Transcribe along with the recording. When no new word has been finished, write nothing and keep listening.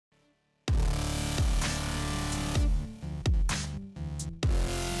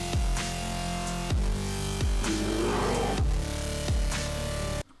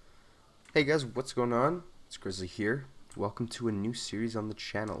Hey guys, what's going on? It's Grizzly here. Welcome to a new series on the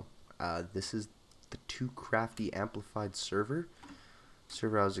channel. This is the Too Crafty Amplified Server.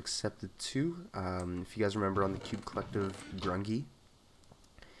 Server I was accepted to. If you guys remember on the Cube Collective, Grungy,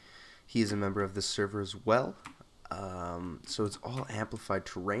 he is a member of this server as well. So it's all amplified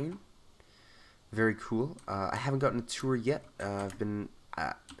terrain. Very cool. I haven't gotten a tour yet.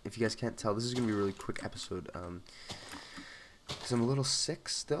 If you guys can't tell, this is going to be a really quick episode. Because I'm a little sick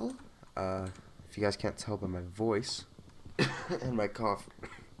still. If you guys can't tell by my voice and my cough,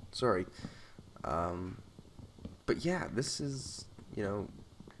 sorry. But yeah, this is,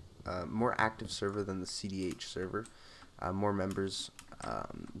 more active server than the CDH server. More members,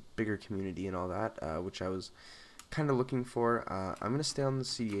 bigger community and all that, which I was kind of looking for. I'm going to stay on the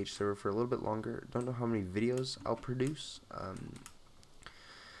CDH server for a little bit longer. Don't know how many videos I'll produce.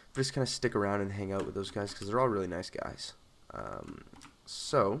 Just kind of stick around and hang out with those guys because they're all really nice guys.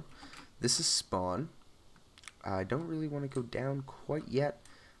 So this is spawn. I don't really want to go down quite yet.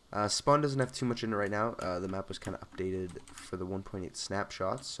 Spawn doesn't have too much in it right now. The map was kind of updated for the 1.8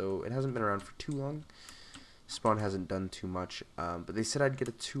 snapshots, so it hasn't been around for too long. Spawn hasn't done too much, but they said I'd get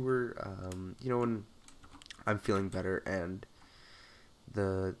a tour, when I'm feeling better and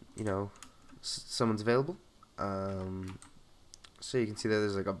someone's available. So you can see that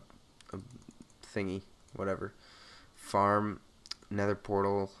there's like a thingy, whatever, farm, nether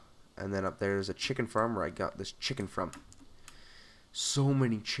portal, and then up there's a chicken farm where I got this chicken from. So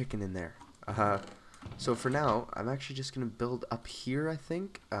many chicken in there. So for now, I'm actually just going to build up here, I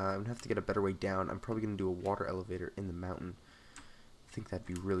think. I'm going to have to get a better way down. I'm probably going to do a water elevator in the mountain. I think that'd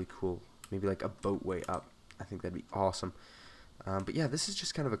be really cool. Maybe like a boat way up. I think that'd be awesome. But yeah, this is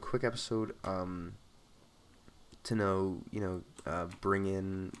just kind of a quick episode to bring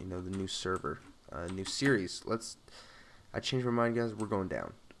in, the new server, new series. I changed my mind, guys. We're going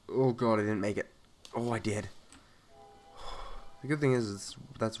down. Oh god, I didn't make it. Oh, I did. The good thing is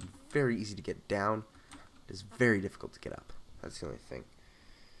that's very easy to get down. It's very difficult to get up. That's the only thing.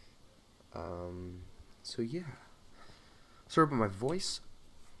 So yeah. Sorry about my voice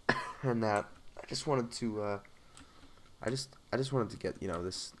and that. I just wanted to I just wanted to get,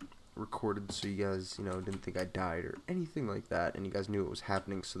 this recorded so you guys, didn't think I died or anything like that, and you guys knew what was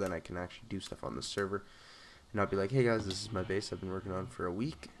happening, so then I can actually do stuff on the server and not be like, hey guys, this is my base I've been working on for a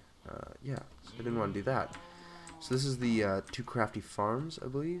week. Yeah, so I didn't want to do that. So this is the Too Crafty Farms, I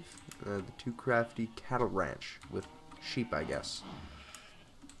believe. The Too Crafty Cattle Ranch with sheep, I guess.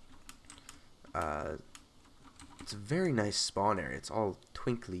 It's a very nice spawn area. It's all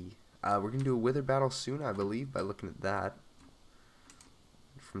twinkly. We're going to do a wither battle soon, I believe, by looking at that.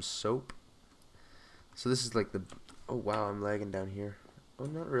 From soap. So this is like the... Oh wow, I'm lagging down here. Oh,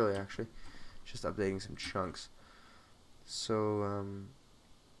 not really, actually. Just updating some chunks. So,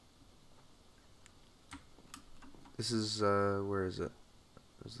 this is, where is it?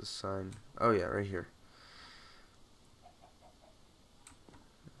 Where's the sign? Oh yeah, right here.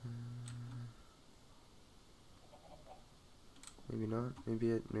 Maybe not.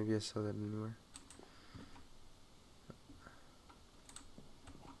 Maybe I saw that anywhere.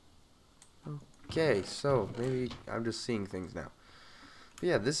 Okay, so maybe I'm just seeing things now. But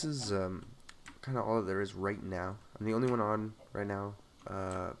yeah, this is kind of all there is right now. I'm the only one on right now,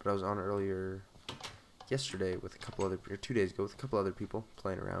 but I was on earlier yesterday with a couple other, or 2 days ago with a couple other people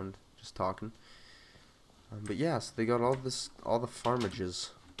playing around, just talking. But yeah, so they got all the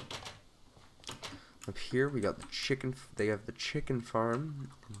farmages. Up here we got the chicken. They have the chicken farm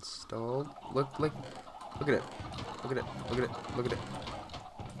installed. Look at it. Look at it. Look at it.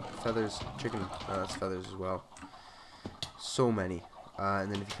 Feathers, chicken. That's feathers as well. So many.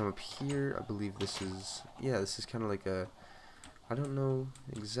 And then if you come up here, I believe this is, this is kind of like a, I don't know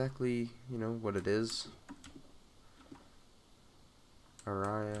exactly, what it is.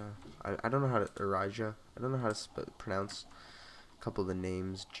 Araya. I don't know how to, Arija. I don't know how to pronounce a couple of the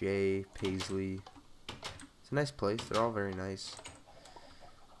names. Jay, Paisley. It's a nice place. They're all very nice.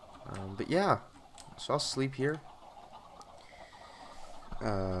 But yeah, so I'll sleep here.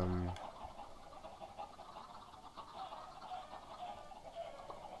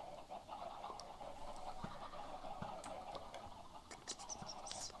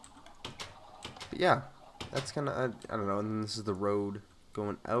 But yeah, that's kind of, I don't know, and then this is the road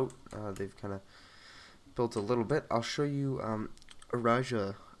going out. They've kind of built a little bit. I'll show you,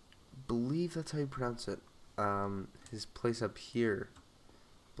 Arija, believe that's how you pronounce it. His place up here,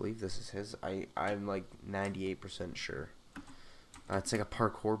 I believe this is his. I'm like 98% sure. It's like a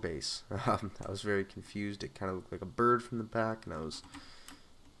parkour base. I was very confused. It kind of looked like a bird from the back, and I'm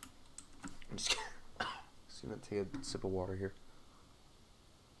just gonna take a sip of water here.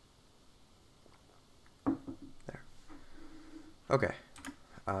 Okay.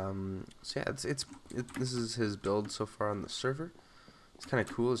 So yeah, this is his build so far on the server. It's kind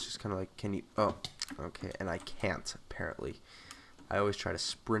of cool. It's just kind of like, can you? Oh, okay. And I can't apparently. I always try to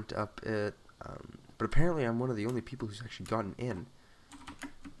sprint up it, but apparently I'm one of the only people who's actually gotten in.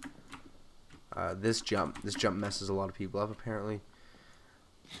 This jump messes a lot of people up apparently,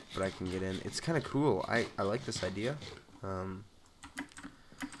 but I can get in. It's kind of cool. I like this idea.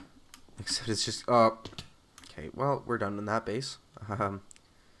 Except it's just okay. Well, we're done in that base.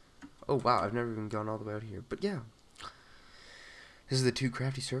 Oh wow, I've never even gone all the way out here. But yeah, this is the Too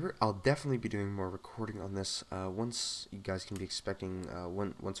Crafty server. I'll definitely be doing more recording on this. Once you guys can be expecting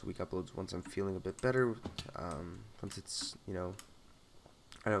once a week uploads. Once I'm feeling a bit better. Once it's, you know,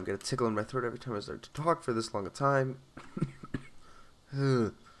 I don't get a tickle in my throat every time I start to talk for this long a time.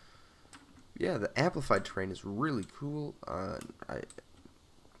 Yeah, the amplified terrain is really cool. I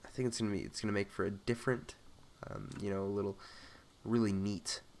think it's gonna make for a different, you know, a little really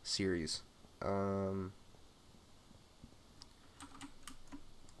neat series.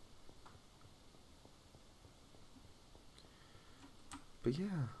 But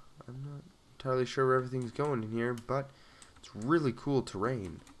yeah, I'm not entirely sure where everything's going in here, but it's really cool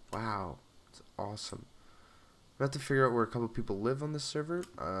terrain. Wow, it's awesome. I have to figure out where a couple people live on this server,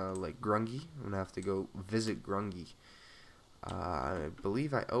 like Grungy. I'm gonna have to go visit Grungy. I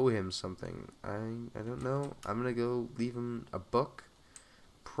believe I owe him something. I don't know. I'm gonna go leave him a book,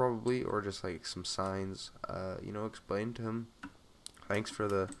 probably, or just like some signs. You know, explain to him, thanks for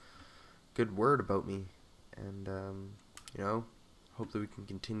the good word about me, and you know, hope that we can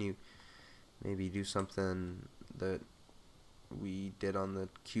continue. Maybe do something that we did on the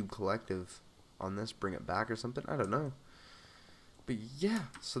Cube Collective on this, bring it back or something. I don't know. But yeah,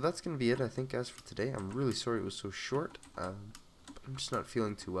 so that's going to be it, I think, guys, for today. I'm really sorry it was so short. But I'm just not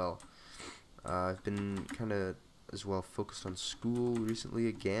feeling too well. I've been kind of, as well, focused on school recently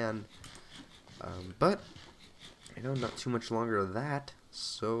again. But, you know, not too much longer of that.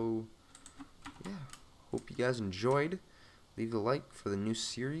 So, yeah, hope you guys enjoyed. Leave a like for the new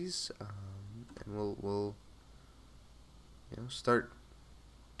series. And we'll, you know, start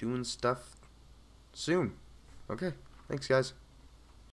doing stuff soon. Okay, thanks, guys.